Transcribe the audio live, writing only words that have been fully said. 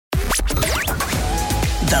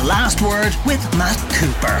The Last Word with Matt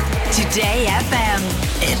Cooper. Today FM.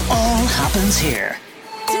 It all happens here.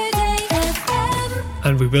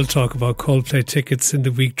 And we will talk about Coldplay tickets in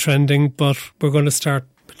the week trending, but we're going to start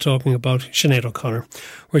talking about Sinead O'Connor.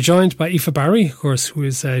 We're joined by Aoife Barry, of course, who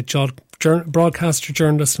is a broadcaster,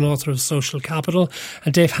 journalist and author of Social Capital,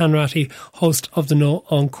 and Dave Hanratty, host of the No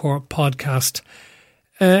Encore podcast.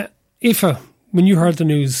 Aoife, when you heard the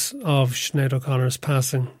news of Sinead O'Connor's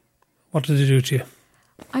passing, what did it do to you?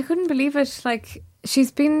 I couldn't believe it. Like,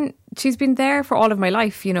 she's been there for all of my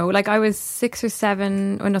life, you know. Like, I was 6 or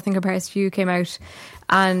 7 when Nothing Compares to You came out,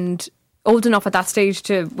 and old enough at that stage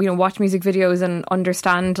to, you know, watch music videos and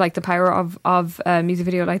understand like the power of a music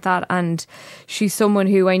video like that. And she's someone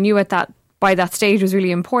who I knew by that stage was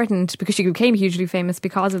really important, because she became hugely famous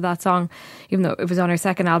because of that song, even though it was on her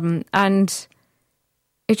second album. And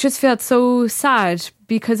it just felt so sad,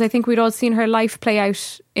 because I think we'd all seen her life play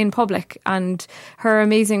out in public, and her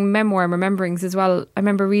amazing memoir, Rememberings, as well. I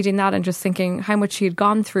remember reading that and just thinking how much she had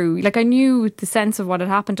gone through. Like, I knew the sense of what had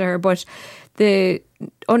happened to her, but the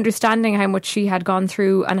understanding how much she had gone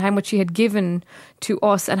through and how much she had given to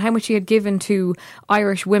us and how much she had given to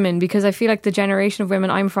Irish women, because I feel like the generation of women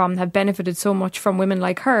I'm from have benefited so much from women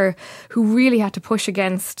like her, who really had to push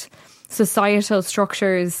against societal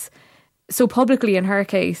structures so publicly in her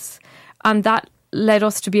case, and that led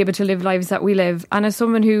us to be able to live lives that we live. And as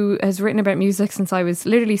someone who has written about music since I was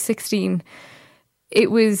literally 16, it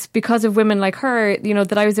was because of women like her, you know,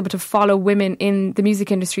 that I was able to follow women in the music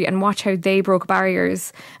industry and watch how they broke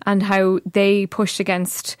barriers and how they pushed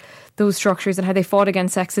against those structures and how they fought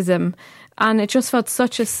against sexism. And it just felt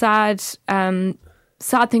such a sad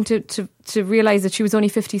thing to realise that she was only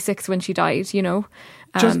 56 when she died, you know.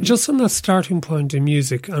 Just on that starting point in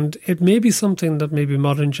music, and it may be something that maybe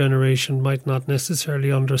modern generation might not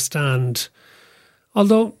necessarily understand,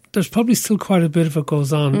 although there's probably still quite a bit of it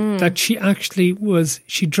goes on, that she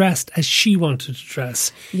dressed as she wanted to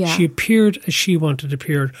dress. Yeah. She appeared as she wanted to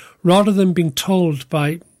appear, rather than being told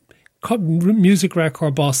by music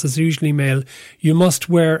record bosses, usually male, you must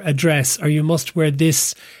wear a dress or you must wear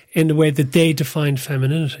this in the way that they defined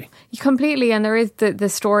femininity. Completely. And there is the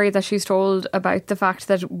story that she's told about the fact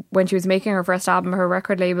that when she was making her first album, her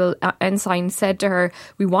record label, Ensign, said to her,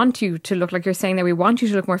 we want you to look like you're saying that, we want you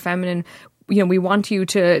to look more feminine, you know, we want you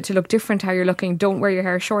to look different how you're looking, don't wear your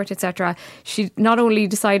hair short, etc. She not only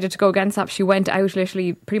decided to go against that, she went out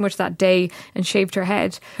literally pretty much that day and shaved her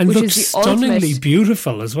head, and which looked is the stunningly ultimate,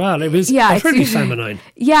 beautiful as well. It was utterly feminine.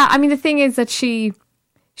 Yeah, I mean, the thing is that she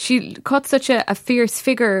cut such a fierce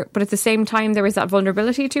figure, but at the same time there was that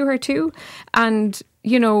vulnerability to her too. And,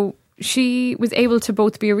 you know, she was able to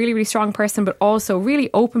both be a really, really strong person, but also really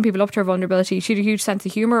open people up to her vulnerability. She had a huge sense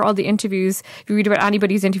of humour. All the interviews, if you read about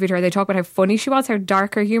anybody's interviewed her, they talk about how funny she was, how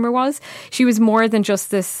dark her humour was. She was more than just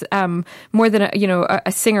this, more than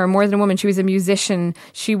a singer, more than a woman. She was a musician.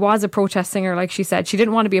 She was a protest singer, like she said. She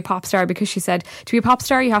didn't want to be a pop star because she said, to be a pop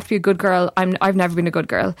star, you have to be a good girl. I've never been a good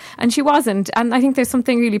girl. And she wasn't. And I think there's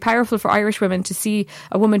something really powerful for Irish women to see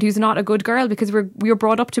a woman who's not a good girl, because we were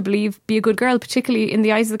brought up to believe be a good girl, particularly in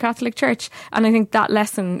the eyes of the Catholic Church. And I think that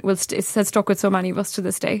lesson has stuck with so many of us to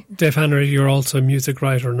this day. Dave Hanratty, you're also a music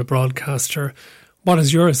writer and a broadcaster. What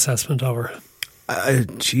is your assessment of her? I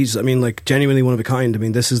mean, like, genuinely one of a kind. I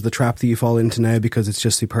mean, this is the trap that you fall into now, because it's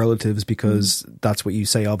just superlatives, because that's what you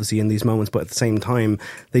say obviously in these moments, but at the same time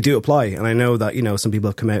they do apply. And I know that, you know, some people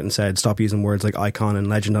have come out and said stop using words like icon and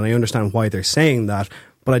legend, and I understand why they're saying that,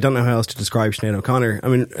 but I don't know how else to describe Sinead O'Connor. I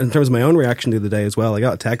mean, in terms of my own reaction the other day as well, I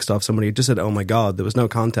got a text off somebody who just said, oh my God, there was no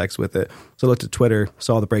context with it. So I looked at Twitter,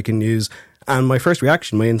 saw the breaking news, and my first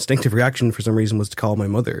reaction, my instinctive reaction for some reason, was to call my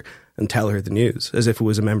mother and tell her the news, as if it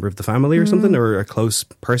was a member of the family or something, or a close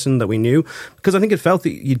person that we knew, because I think it felt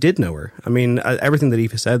that you did know her. I mean, everything that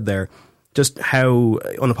Aoife said there, just how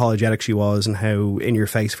unapologetic she was and how in your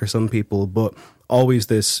face for some people, but always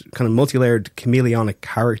this kind of multi-layered chameleonic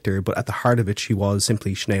character, but at the heart of it she was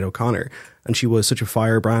simply Sinead O'Connor, and she was such a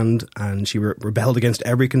firebrand, and she rebelled against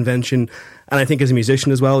every convention. And I think as a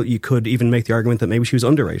musician as well, you could even make the argument that maybe she was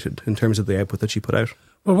underrated in terms of the output that she put out.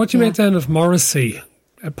 Well, what do you make then of Morrissey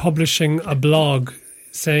publishing a blog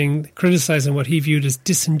criticising what he viewed as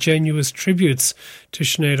disingenuous tributes to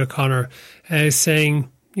Sinead O'Connor,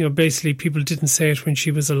 saying, you know, basically people didn't say it when she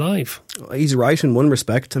was alive? He's right in one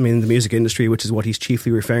respect. I mean, the music industry, which is what he's chiefly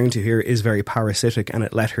referring to here, is very parasitic, and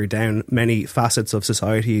it let her down. Many facets of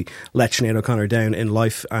society let Sinead O'Connor down in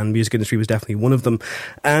life, and music industry was definitely one of them.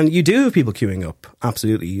 And you do have people queuing up,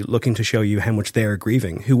 absolutely, looking to show you how much they're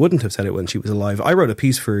grieving, who wouldn't have said it when she was alive. I wrote a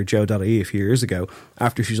piece for Joe.ie a few years ago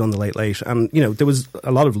after she was on the Late Late, and, you know, there was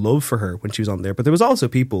a lot of love for her when she was on there, but there was also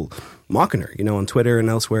people, mocking her, on Twitter and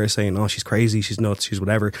elsewhere, saying, oh, she's crazy, she's nuts, she's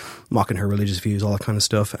whatever, mocking her religious views, all that kind of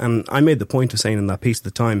stuff. And I made the point of saying in that piece at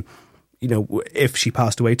the time, if she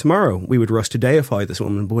passed away tomorrow, we would rush to deify this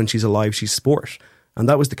woman, but when she's alive, she's sport. And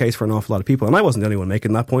that was the case for an awful lot of people. And I wasn't the only one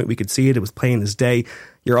making that point. We could see it. It was plain as day.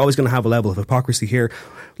 You're always going to have a level of hypocrisy here.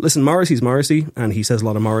 Listen, Morrissey's Morrissey, and he says a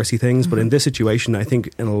lot of Morrissey things, but in this situation, I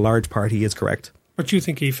think in a large part he is correct. What do you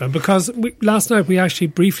think, Aoife? Because last night we actually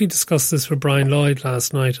briefly discussed this with Brian Lloyd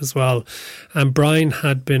last night as well. And Brian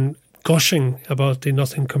had been gushing about the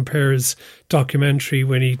Nothing Compares documentary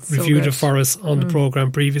when he reviewed it for us on the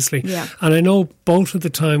programme previously. Yeah. And I know both at the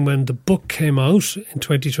time when the book came out in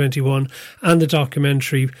 2021 and the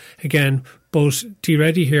documentary, again, both Dee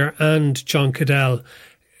Reddy here and John Cadell,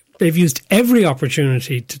 they've used every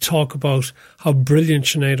opportunity to talk about how brilliant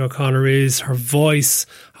Sinead O'Connor is, her voice,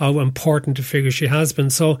 how important a figure she has been.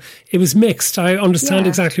 So it was mixed. I understand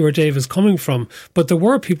exactly where Dave is coming from, but there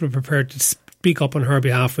were people prepared to speak up on her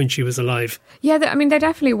behalf when she was alive. Yeah, they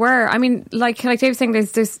definitely were. I mean, like Dave was saying,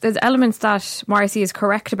 there's elements that Morrissey is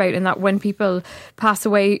correct about, in that when people pass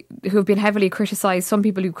away who have been heavily criticised, some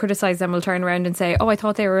people who criticise them will turn around and say, oh, I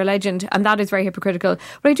thought they were a legend, and that is very hypocritical.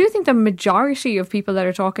 But I do think the majority of people that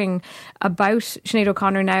are talking about Sinead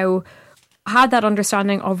O'Connor now had that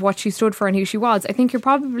understanding of what she stood for and who she was. I think you're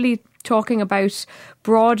probably talking about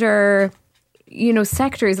broader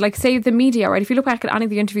sectors, like say the media, right? If you look back at any of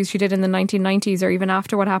the interviews she did in the 1990s, or even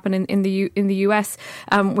after what happened in the US,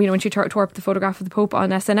 when she tore up the photograph of the Pope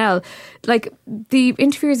on SNL, like the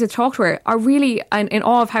interviewers that talk to her are really in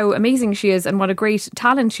awe of how amazing she is and what a great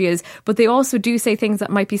talent she is, but they also do say things that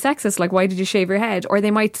might be sexist, like why did you shave your head? Or they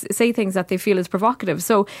might say things that they feel is provocative.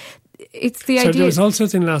 So it's the idea. There was also a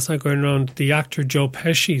thing last night going around, the actor Joe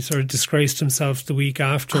Pesci sort of disgraced himself the week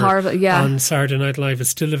after. Horrible, yeah. On Saturday Night Live. It's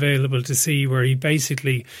still available to see, where he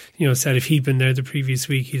basically, said if he'd been there the previous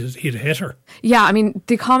week, he'd hit her. Yeah, I mean,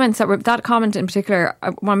 the comments that comment in particular,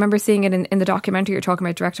 I remember seeing it in the documentary you're talking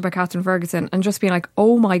about, directed by Catherine Ferguson, and just being like,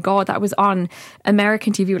 oh my God, that was on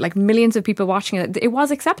American TV with like millions of people watching it. It was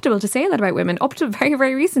acceptable to say that about women up to very,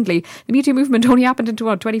 very recently. The Me Too movement only happened in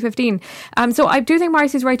 2015. So I do think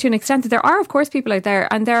Morrissey's right to an extent, that there are, of course, people out there,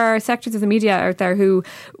 and there are sectors of the media out there who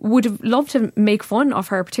would have loved to make fun of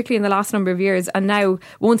her, particularly in the last number of years, and now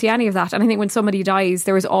won't see any of that. And I think when somebody dies,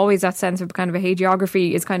 there is always that sense of kind of a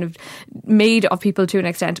hagiography is kind of made of people to an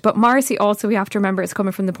extent. But Morrissey also, we have to remember, is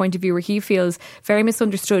coming from the point of view where he feels very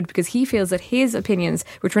misunderstood, because he feels that his opinions,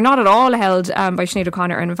 which were not at all held by Sinead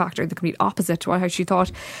O'Connor, and in fact are the complete opposite to how she thought,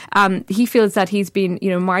 he feels that he's been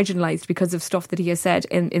marginalised because of stuff that he has said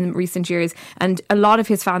in recent years, and a lot of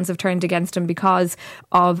his fans have turned against him because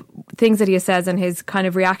of things that he has said and his kind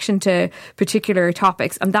of reaction to particular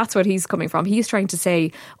topics. And that's what he's coming from. He's trying to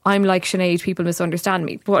say, I'm like Sinead, people misunderstand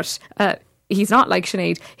me. But he's not like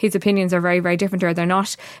Sinead. His opinions are very, very different to her. They're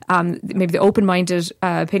not maybe the open-minded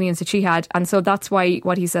opinions that she had. And so that's why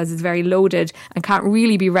what he says is very loaded and can't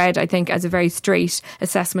really be read, I think, as a very straight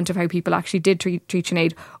assessment of how people actually did treat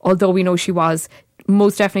Sinead, although we know she was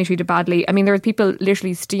most definitely treated badly. I mean, there were people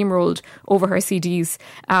literally steamrolled over her CDs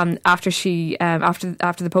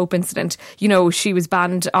after the Pope incident. She was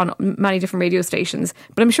banned on many different radio stations.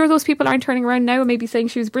 But I'm sure those people aren't turning around now and maybe saying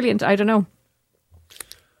she was brilliant. I don't know.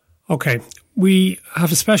 Okay, we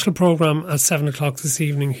have a special programme at 7 o'clock this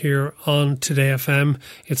evening here on Today FM.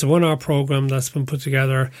 It's a 1 hour programme that's been put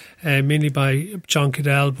together mainly by John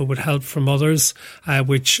Cadell, but with help from others,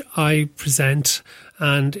 which I present,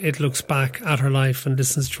 and it looks back at her life and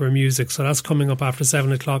listens to her music. So that's coming up after 7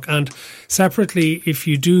 o'clock. And separately, if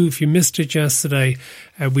you missed it yesterday,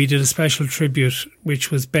 we did a special tribute which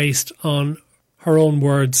was based on her own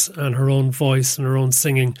words and her own voice and her own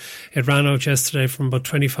singing. It ran out yesterday from about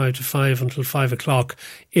 25 to 5 until 5 o'clock.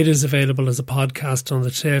 It is available as a podcast on the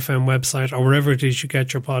TFM website, or wherever it is you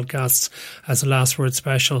get your podcasts, as a last word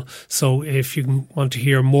special. So if you want to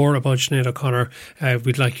hear more about Sinead O'Connor,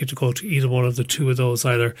 we'd like you to go to either one of the two of those,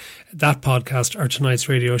 either that podcast or tonight's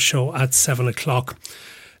radio show at 7 o'clock.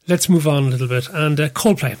 Let's move on a little bit. And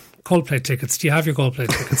Coldplay tickets. Do you have your Coldplay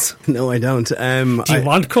tickets? No, I don't. Do you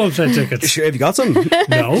want Coldplay tickets? Sure, have you got some?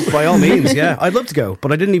 No. By all means, yeah. I'd love to go,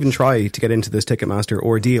 but I didn't even try to get into this Ticketmaster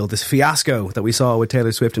ordeal, this fiasco that we saw with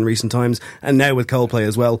Taylor Swift in recent times, and now with Coldplay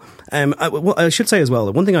as well. I should say as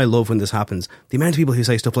well, one thing I love when this happens, the amount of people who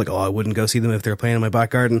say stuff like, oh, I wouldn't go see them if they're playing in my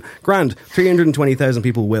back garden. Grand, 320,000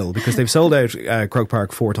 people will, because they've sold out Croke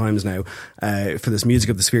Park 4 times now for this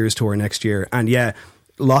Music of the Spheres tour next year. And yeah,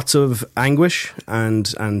 lots of anguish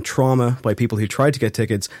and trauma by people who tried to get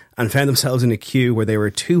tickets and found themselves in a queue where they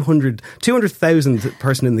were 200,000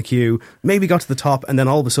 person in the queue, maybe got to the top, and then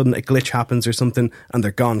all of a sudden a glitch happens or something and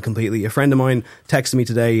they're gone completely. A friend of mine texted me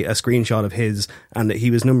today a screenshot of his, and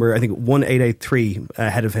he was number, I think, 1883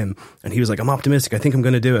 ahead of him, and he was like, I'm optimistic, I think I'm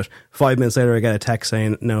going to do it. 5 minutes later I get a text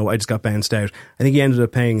saying, no, I just got bounced out. I think he ended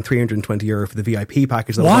up paying €320 for the VIP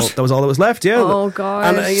package. That was all that was left, yeah. Oh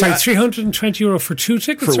god. And, sorry, €320 for 2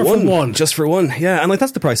 tickets for one? Just for one, yeah. And like,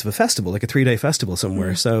 that's the price of a festival, like a 3-day festival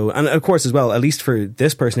somewhere. So, and of course as well, at least for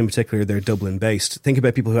this person in particular, they're Dublin based. Think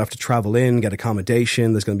about people who have to travel in, get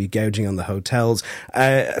accommodation, there's going to be gouging on the hotels.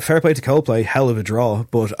 Fair play to Coldplay, hell of a draw,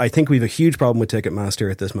 but I think we have a huge problem with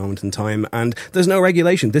Ticketmaster at this moment in time, and there's no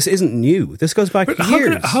regulation. This isn't new. This goes back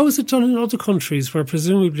years. How is it done in other countries where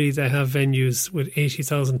presumably they have venues with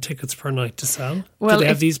 80,000 tickets per night to sell? Well, do they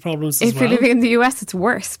have these problems as well? If you're living in the US, it's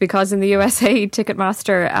worse, because in the USA,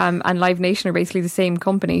 Ticketmaster and Live Nation are basically the same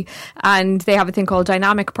company, and they have a thing called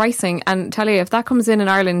dynamic pricing. And tell you, if that comes in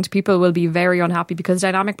Ireland, people will be very unhappy, because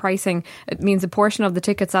dynamic pricing, it means a portion of the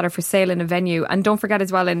tickets that are for sale in a venue. And don't forget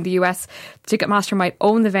as well, in the US, Ticketmaster might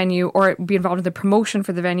own the venue or be involved in the promotion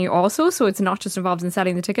for the venue also, so it's not just involved in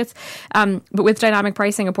selling the tickets. But with dynamic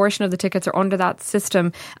pricing, a portion of the tickets are under that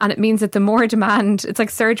system, and it means that the more demand, it's like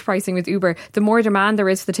surge pricing with Uber, the more demand there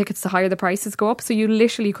is for the tickets, the higher the prices go up. So you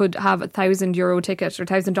literally could have €1,000 ticket or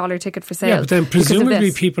 $1,000 ticket for sale. Yeah, but then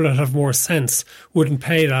presumably people that have more sense wouldn't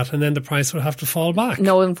pay that, and then the price would have to fall back.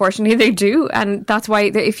 No, unfortunately they do, and that's why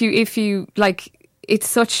if you like, it's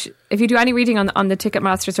such. If you do any reading on the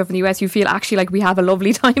Ticketmaster stuff in the US, you feel actually like we have a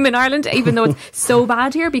lovely time in Ireland, even though it's so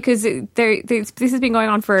bad here, because this has been going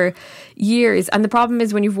on for years. And the problem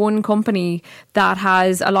is, when you've one company that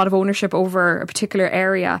has a lot of ownership over a particular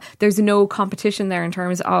area, there's no competition there in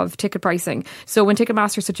terms of ticket pricing. So when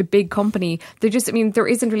Ticketmaster is such a big company, there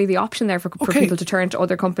isn't really the option there for people to turn to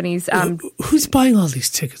other companies. Who's buying all these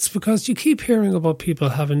tickets? Because you keep hearing about people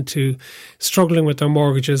struggling with their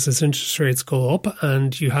mortgages as interest rates go up,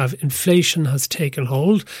 and you have inflation has taken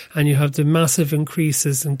hold, and you have the massive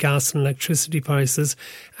increases in gas and electricity prices,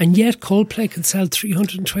 and yet Coldplay can sell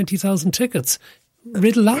 320,000 tickets.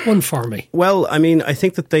 Riddle that one for me. Well, I mean, I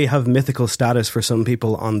think that they have mythical status for some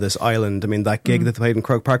people on this island. I mean, that gig that they played in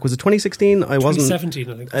Croke Park, was it 2016? 2017,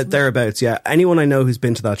 I think. Thereabouts, yeah. Anyone I know who's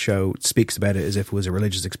been to that show speaks about it as if it was a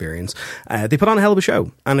religious experience. They put on a hell of a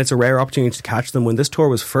show, and it's a rare opportunity to catch them. When this tour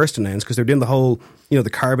was first announced, because they're doing the whole, the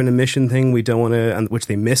carbon emission thing, we don't want to, and which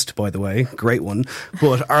they missed, by the way, great one.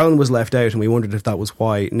 But Ireland was left out, and we wondered if that was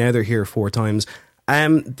why. Now they're here 4 times.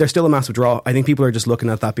 They're still a massive draw. I think people are just looking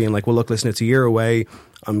at that being like, well, look, listen, it's a year away.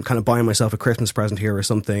 I'm kind of buying myself a Christmas present here or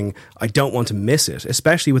something. I don't want to miss it,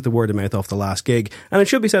 especially with the word of mouth off the last gig. And it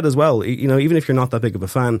should be said as well, even if you're not that big of a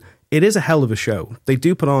fan, it is a hell of a show. They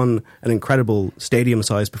do put on an incredible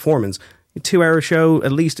stadium-sized performance. A 2-hour show,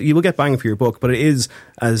 at least, you will get bang for your buck, but it is,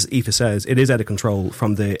 as Aoife says, it is out of control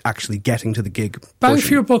from the actually getting to the gig. Bang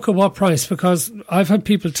for your buck at what price? Because I've had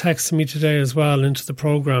people texting me today as well into the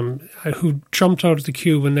programme who jumped out of the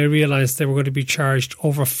queue when they realised they were going to be charged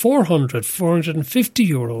over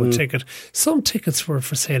 €450 a ticket. Some tickets were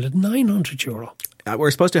for sale at €900.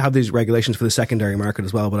 We're supposed to have these regulations for the secondary market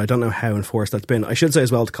as well, but I don't know how enforced that's been. I should say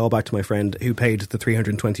as well, to call back to my friend who paid the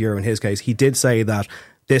 €320 in his case, he did say that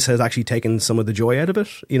this has actually taken some of the joy out of it.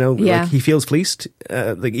 Like, he feels fleeced,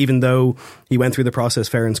 even though he went through the process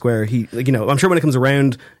fair and square. I'm sure when it comes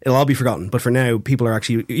around, it'll all be forgotten. But for now, people are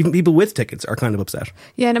actually, even people with tickets are kind of upset.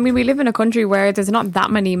 Yeah, and I mean, we live in a country where there's not that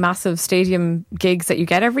many massive stadium gigs that you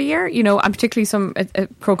get every year, and particularly some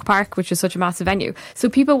at Croke Park, which is such a massive venue. So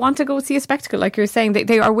people want to go see a spectacle, like you're saying.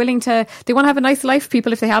 They are willing to, they want to have a nice life.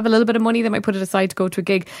 People, if they have a little bit of money, they might put it aside to go to a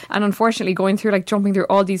gig. And unfortunately, jumping through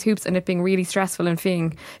all these hoops and it being really stressful and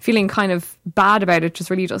feeling kind of bad about it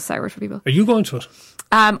just really does sour for people. Are you going to it?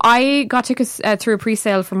 I got tickets through a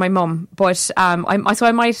pre-sale from my mum, but I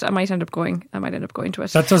might end up going. I might end up going to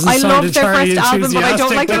it. That doesn't I sound love their first album, but I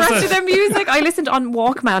don't like the does rest of their music. I listened on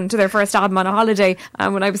Walkman to their first album on a holiday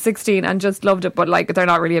when I was 16 and just loved it. But they're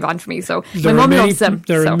not really a band for me. So my mum loves them.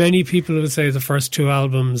 There are many people who would say the first 2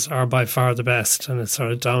 albums are by far the best, and it's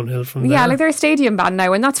sort of downhill from there. Yeah, they're a stadium band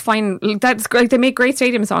now, and that's fine. That's great. They make great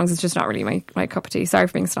stadium songs. It's just not really my cup of tea. Sorry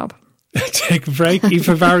for being a snob. Take a break.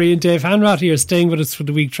 Aoife Barry and Dave Hanratty are staying with us for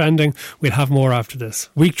the Week Trending. We'll have more after this.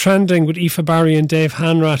 Week Trending with Aoife Barry and Dave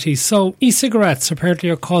Hanratty. So, e-cigarettes apparently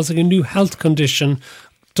are causing a new health condition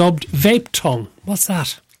dubbed vape tongue. What's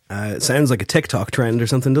that? It sounds like a TikTok trend or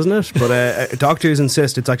something, doesn't it? But doctors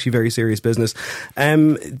insist it's actually very serious business.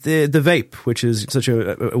 The vape, which is such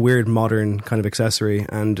a weird modern kind of accessory.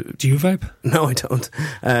 And do you vape? No, I don't.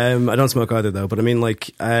 I don't smoke either, though. But I mean, like,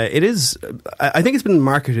 it is. I think it's been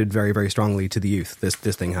marketed very, very strongly to the youth. This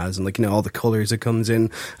thing has, and like, you know, all the colours it comes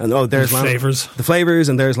in, and there's the flavors,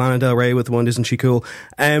 and there's Lana Del Rey with the one. Isn't she cool?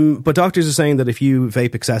 But doctors are saying that if you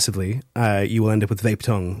vape excessively, you will end up with vape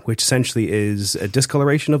tongue, which essentially is a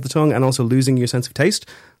discoloration of the tongue and also losing your sense of taste.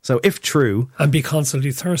 So if true... And be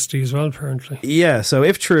constantly thirsty as well, apparently. Yeah, so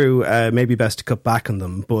if true, maybe best to cut back on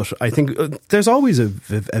them. But I think there's always a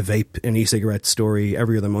vape and e-cigarette story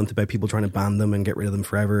every other month about people trying to ban them and get rid of them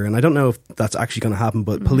forever. And I don't know if that's actually going to happen,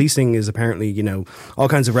 but policing is apparently, you know, all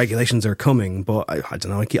kinds of regulations are coming. But I don't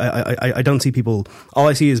know, I don't see people... All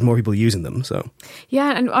I see is more people using them, so...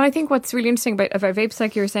 Yeah, and I think what's really interesting about vapes,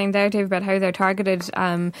 like you were saying there, Dave, about how they're targeted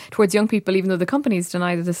towards young people, even though the companies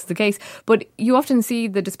deny that this is the case. But you often see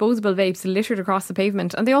the disposable vapes littered across the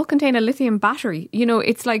pavement, and they all contain a lithium battery. You know,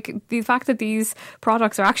 it's like the fact that these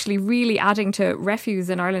products are actually really adding to refuse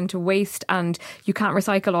in Ireland, to waste, and you can't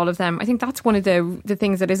recycle all of them. I think that's one of the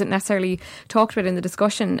things that isn't necessarily talked about in the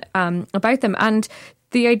discussion about them. And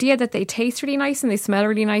the idea that they taste really nice and they smell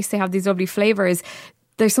really nice, they have these lovely flavours.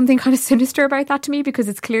 There's something kind of sinister about that to me, because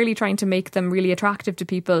it's clearly trying to make them really attractive to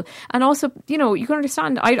people. And also, you know, you can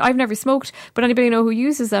understand, I've never smoked, but anybody I know who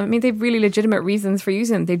uses them, I mean, they have really legitimate reasons for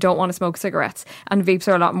using them. They don't want to smoke cigarettes, and vapes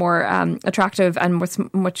are a lot more attractive and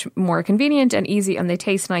much more convenient and easy, and they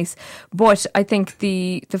taste nice. But I think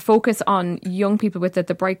the focus on young people with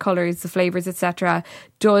the bright colours, the flavours, etc.,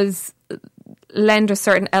 does lend a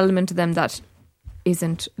certain element to them that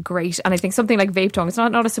isn't great. And I think something like vape tongue, it's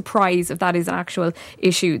not a surprise if that is an actual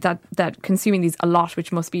issue, that consuming these a lot,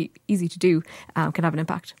 which must be easy to do, can have an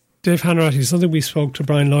impact. Dave Hanratty, something we spoke to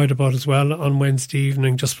Brian Lloyd about as well on Wednesday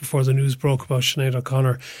evening, just before the news broke about Sinead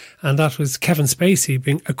O'Connor, and that was Kevin Spacey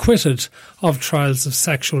being acquitted of trials of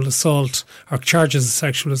sexual assault, or charges of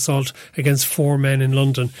sexual assault against 4 men in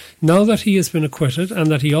London. Now that he has been acquitted,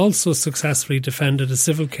 and that he also successfully defended a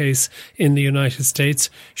civil case in the United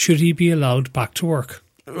States, should he be allowed back to work?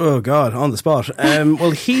 Oh God, on the spot.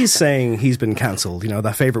 Well, he's saying he's been cancelled, you know,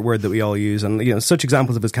 that favourite word that we all use. And, you know, such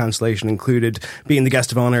examples of his cancellation included being the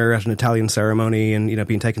guest of honour at an Italian ceremony, and, you know,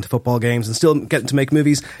 being taken to football games and still getting to make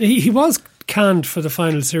movies. He was canned for the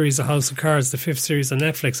final series of House of Cards, the 5th series on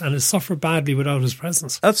Netflix, and has suffered badly without his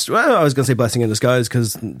presence. Well, I was going to say blessing in disguise,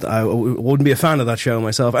 because I wouldn't be a fan of that show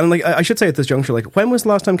myself. And like, I should say at this juncture, like, when was the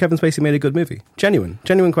last time Kevin Spacey made a good movie?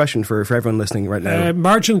 Genuine question for everyone listening right now.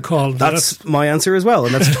 Margin Call. That's my answer as well,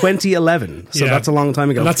 and that's 2011. So that's a long time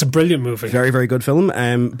ago. And that's a brilliant movie. Very, very good film.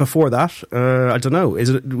 Before that, I don't know.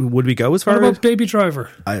 Would we go as far? What about Baby Driver?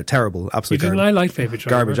 Terrible, absolutely. You didn't? I like Baby Driver.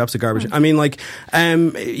 Garbage, absolute garbage. I mean, like,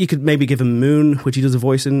 you could maybe give him Moon, which he does a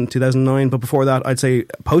voice in 2009, but before that, I'd say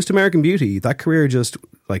post American Beauty, that career just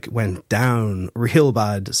like went down real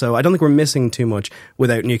bad. So I don't think we're missing too much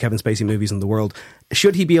without new Kevin Spacey movies in the world.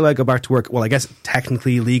 Should he be allowed to go back to work? Well, I guess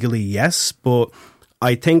technically, legally, yes, but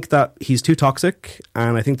I think that he's too toxic,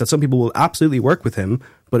 and I think that some people will absolutely work with him,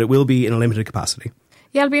 but it will be in a limited capacity.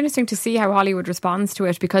 Yeah, it'll be interesting to see how Hollywood responds to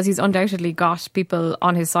it, because he's undoubtedly got people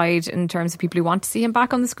on his side in terms of people who want to see him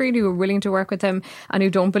back on the screen, who are willing to work with him, and who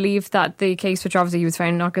don't believe that the case, which obviously he was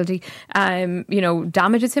found not guilty,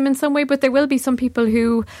 damages him in some way. But there will be some people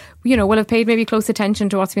who, you know, will have paid maybe close attention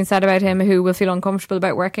to what's been said about him, who will feel uncomfortable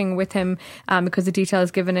about working with him because the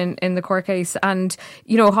details given in the court case. And,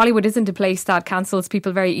 you know, Hollywood isn't a place that cancels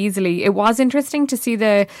people very easily. It was interesting to see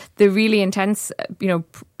the really intense,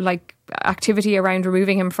 activity around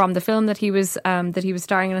removing him from the film that he was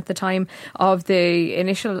starring in at the time of the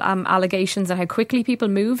initial allegations, and how quickly people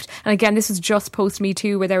moved. And again, this was just post Me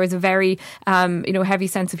Too, where there was a very heavy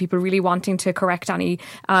sense of people really wanting to correct any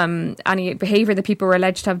behaviour that people were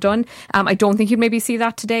alleged to have done. I don't think you'd maybe see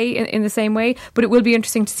that today in the same way, but it will be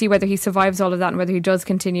interesting to see whether he survives all of that and whether he does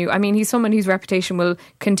continue. I mean, he's someone whose reputation will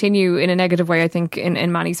continue in a negative way, I think,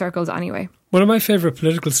 in many circles anyway. One of my favourite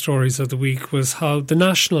political stories of the week was how the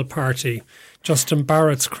National Party, Justin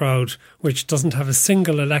Barrett's crowd, which doesn't have a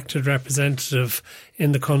single elected representative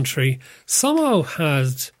in the country, somehow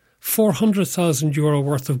had €400,000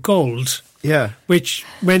 worth of gold Yeah. which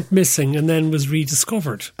went missing and then was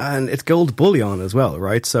rediscovered. And it's gold bullion as well,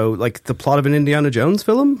 right? So, like the plot of an Indiana Jones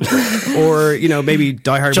film, or maybe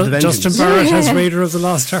Die Hard with a Vengeance. Justin Barrett as Raider of the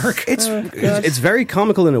Lost Ark. It's very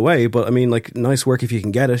comical in a way, but I mean, like, nice work if you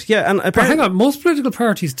can get it. Yeah, and apparently, hang on, most political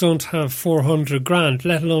parties don't have 400 grand,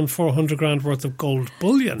 let alone 400 grand worth of gold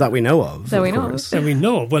bullion that we know of. That we know course. That we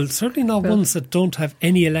know. Well, certainly not ones that don't have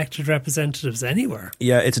any elected representatives anywhere.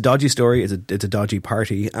 Yeah, it's a dodgy story. It's a dodgy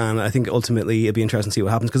party, and I think ultimately it'd be interesting to see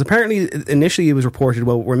what happens, because apparently initially it was reported,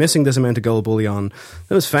 well, we're missing this amount of gold bullion.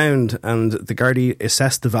 It was found, and the Gardaí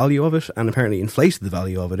assessed the value of it and apparently inflated the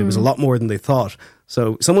value of it. It was a lot more than they thought.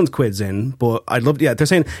 So someone's quid's in, but I'd love to, they're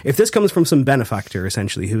saying if this comes from some benefactor,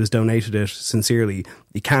 essentially, who has donated it sincerely,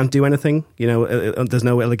 you can't do anything. There's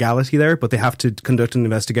no illegality there, but they have to conduct an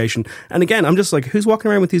investigation. And again, I'm just like, who's walking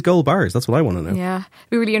around with these gold bars? That's what I want to know. Yeah,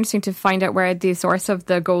 it'd be really interesting to find out where the source of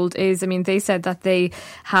the gold is. I mean, they said that they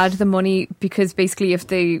had the money because basically if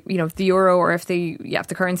the euro, or if the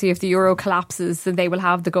currency, if the euro collapses, then they will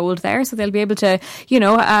have the gold there. So they'll be able to,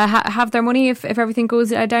 have their money if everything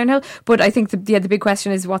goes downhill. But I think the big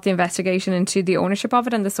question is what the investigation into the ownership of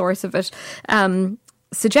it and the source of it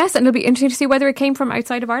suggests, and it'll be interesting to see whether it came from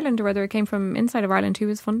outside of Ireland or whether it came from inside of Ireland. Who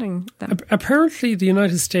was funding them? Apparently the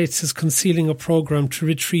United States is concealing a programme to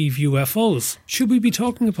retrieve UFOs. Should we be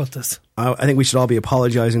talking about this? I think we should all be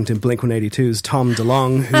apologising to Blink-182's Tom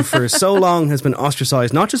DeLonge, who for so long has been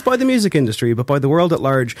ostracised, not just by the music industry, but by the world at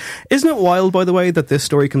large. Isn't it wild, by the way, that this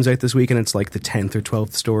story comes out this week and it's like the 10th or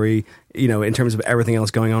 12th story, in terms of everything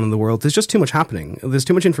else going on in the world? There's just too much happening. There's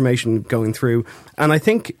too much information going through. And I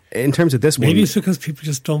think in terms of this one... Maybe it's because people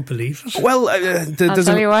just don't believe it. Well, I'll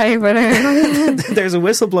tell you why. But there's a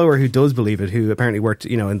whistleblower who does believe it, who apparently worked,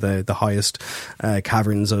 in the highest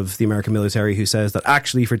caverns of the American military, who says that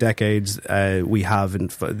actually for decades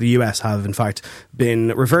the US have in fact been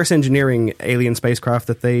reverse engineering alien spacecraft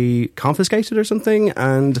that they confiscated or something.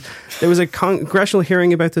 And there was a congressional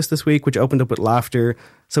hearing about this week, which opened up with laughter.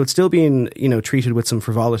 So it's still being, treated with some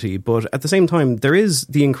frivolity, but at the same time, there is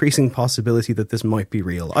the increasing possibility that this might be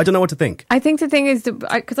real. I don't know what to think. I think the thing is,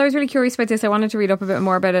 because I was really curious about this, I wanted to read up a bit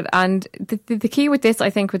more about it. And the key with this, I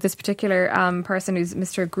think, with this particular person, who's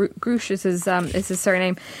Mr. Grush is his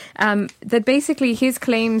surname, that basically his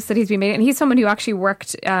claims that he's been made, and he's someone who actually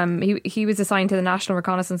worked, he was assigned to the National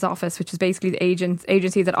Reconnaissance Office, which is basically the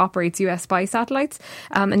agency that operates US spy satellites.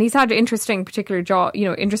 And he's had an interesting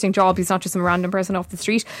job. He's not just some random person off the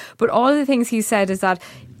street. But all of the things he said is that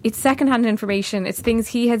it's secondhand information. It's things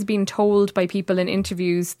he has been told by people in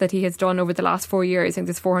interviews that he has done over the last 4 years. I think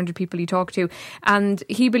there's 400 people he talked to. And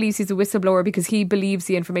he believes he's a whistleblower because he believes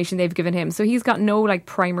the information they've given him. So he's got no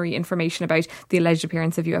primary information about the alleged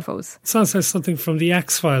appearance of UFOs. Sounds like something from the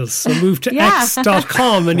X-Files. So move to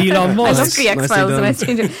X.com and Elon Musk. I love the X-Files and I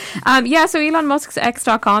changed it. So Elon Musk's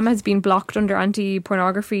X.com has been blocked under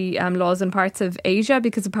anti-pornography laws in parts of Asia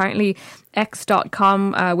because apparently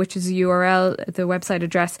X.com, which is a URL, the website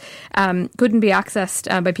address, couldn't be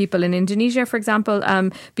accessed by people in Indonesia, for example,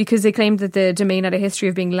 because they claimed that the domain had a history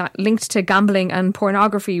of being linked to gambling and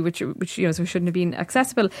pornography, which so shouldn't have been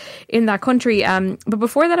accessible in that country. But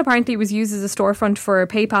before that, apparently, it was used as a storefront for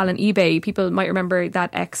PayPal and eBay. People might remember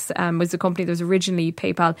that X was the company that was originally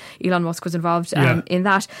PayPal. Elon Musk was involved in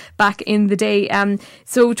that back in the day.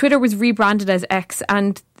 So Twitter was rebranded as X,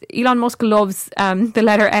 and Elon Musk loves the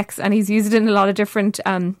letter X, and he's used it in a lot of different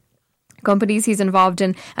companies he's involved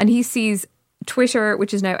in, and he sees Twitter,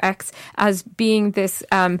 which is now X, as being this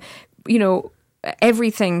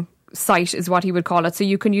everything site is what he would call it. So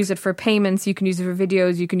you can use it for payments, you can use it for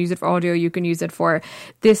videos, you can use it for audio, you can use it for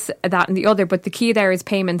this, that and the other, but the key there is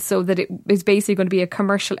payments, so that it is basically going to be a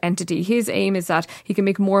commercial entity. His aim is that he can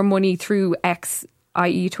make more money through X,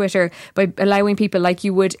 i.e. Twitter, by allowing people, like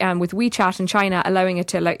you would with WeChat in China, allowing it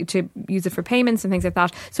to use it for payments and things like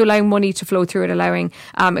that. So allowing money to flow through it, allowing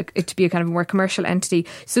it to be a kind of more commercial entity.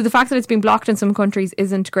 So the fact that it's been blocked in some countries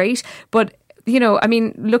isn't great, but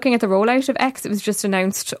looking at the rollout of X, it was just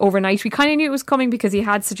announced overnight. We kind of knew it was coming because he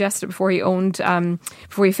had suggested it before he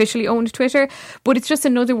officially owned Twitter. But it's just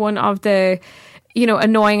another one of the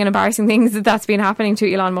annoying and embarrassing things that's been happening to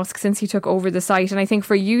Elon Musk since he took over the site. And I think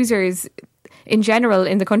for users in general,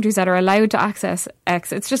 in the countries that are allowed to access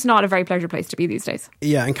X, it's just not a very pleasant place to be these days.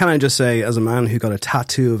 Yeah, and can I just say, as a man who got a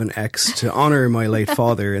tattoo of an X to honour my late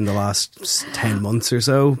father in the last 10 months or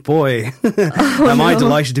so, boy, am I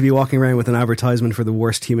delighted to be walking around with an advertisement for the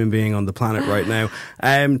worst human being on the planet right now.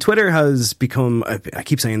 Twitter has become, I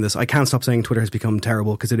keep saying this, I can't stop saying Twitter has become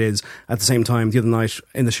terrible, because it is. At the same time, the other night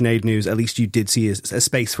in the Sinead news, at least you did see a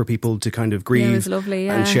space for people to kind of grieve, it was lovely,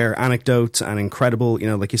 and share anecdotes and incredible,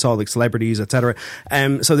 like you saw like celebrities etc.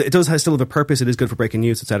 So it does still have a purpose. It is good for breaking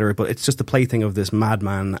news, etc. But it's just the plaything of this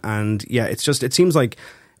madman. And yeah, it seems like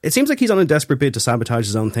he's on a desperate bid to sabotage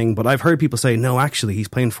his own thing, but I've heard people say, no, actually, he's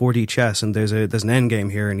playing 4D chess and there's an end game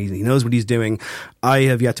here and he knows what he's doing. I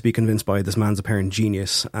have yet to be convinced by this man's apparent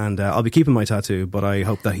genius, and I'll be keeping my tattoo, but I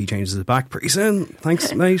hope that he changes it back pretty soon.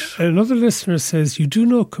 Thanks, mate. Another listener says, you do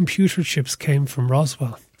know computer chips came from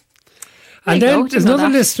Roswell. And then there's another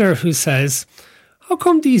listener who says, how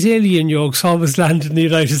come these alien yolks always land in the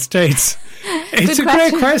United States? It's a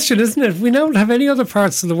great question, isn't it? We don't have any other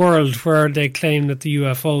parts of the world where they claim that the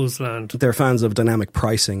UFOs land. They're fans of dynamic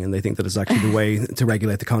pricing and they think that it's actually the way to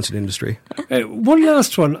regulate the concert industry. One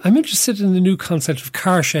last one. I'm interested in the new concept of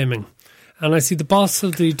car shaming. And I see the boss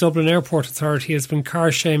of the Dublin Airport Authority has been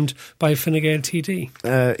car shamed by Fine Gael TD.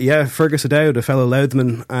 Fergus O'Dowd, a fellow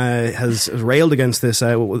Louthman, has railed against this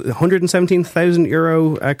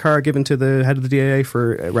 €117,000 car given to the head of the DAA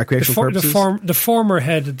for recreational purposes. The former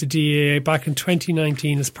head of the DAA back in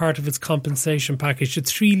 2019, as part of its compensation package, a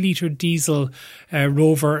 3-litre diesel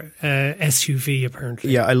Rover SUV, apparently.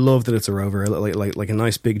 Yeah, I love that it's a Rover, like a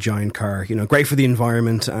nice big giant car. You know, great for the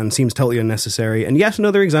environment and seems totally unnecessary. And yet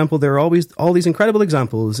another example. There are always all these incredible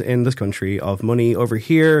examples in this country of money over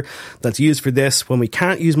here that's used for this when we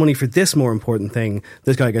can't use money for this more important thing.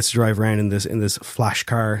 This guy gets to drive around in this flash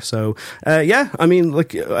car. So I mean,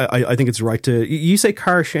 like I think it's right to, you say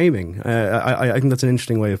car shaming. I think that's an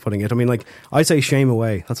interesting way of putting it. I mean, like, I say shame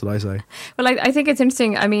away. That's what I say. Well, I think it's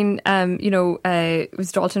interesting. I mean, it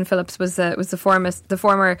was Dalton Phillips was the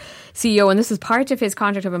former CEO, and this was part of his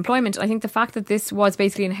contract of employment. I think the fact that this was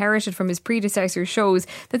basically inherited from his predecessor shows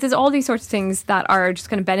that there's all these sorts of things that are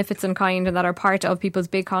just kind of benefits in kind and that are part of people's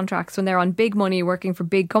big contracts when they're on big money working for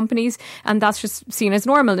big companies, and that's just seen as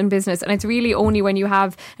normal in business. And it's really only when you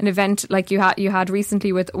have an event like you had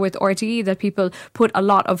recently with RTE that people put a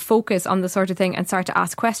lot of focus on the sort of thing and start to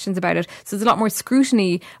ask questions about it. So there's a lot more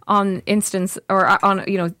scrutiny on instance or on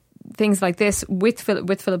things like this with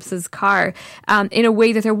Phillips's car in a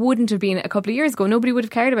way that there wouldn't have been a couple of years ago. Nobody would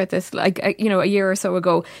have cared about this a year or so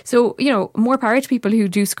ago. So more power to people who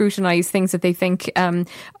do scrutinise things that they think are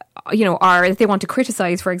that they want to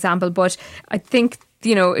criticise, for example. But I think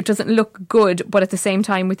it doesn't look good, but at the same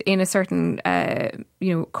time within a certain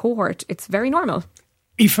cohort it's very normal.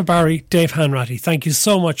 Aoife Barry, Dave Hanratty, thank you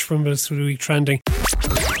so much for this week trending.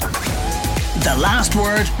 The Last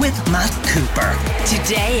Word with Matt Cooper.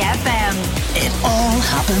 Today FM. It all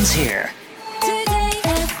happens here.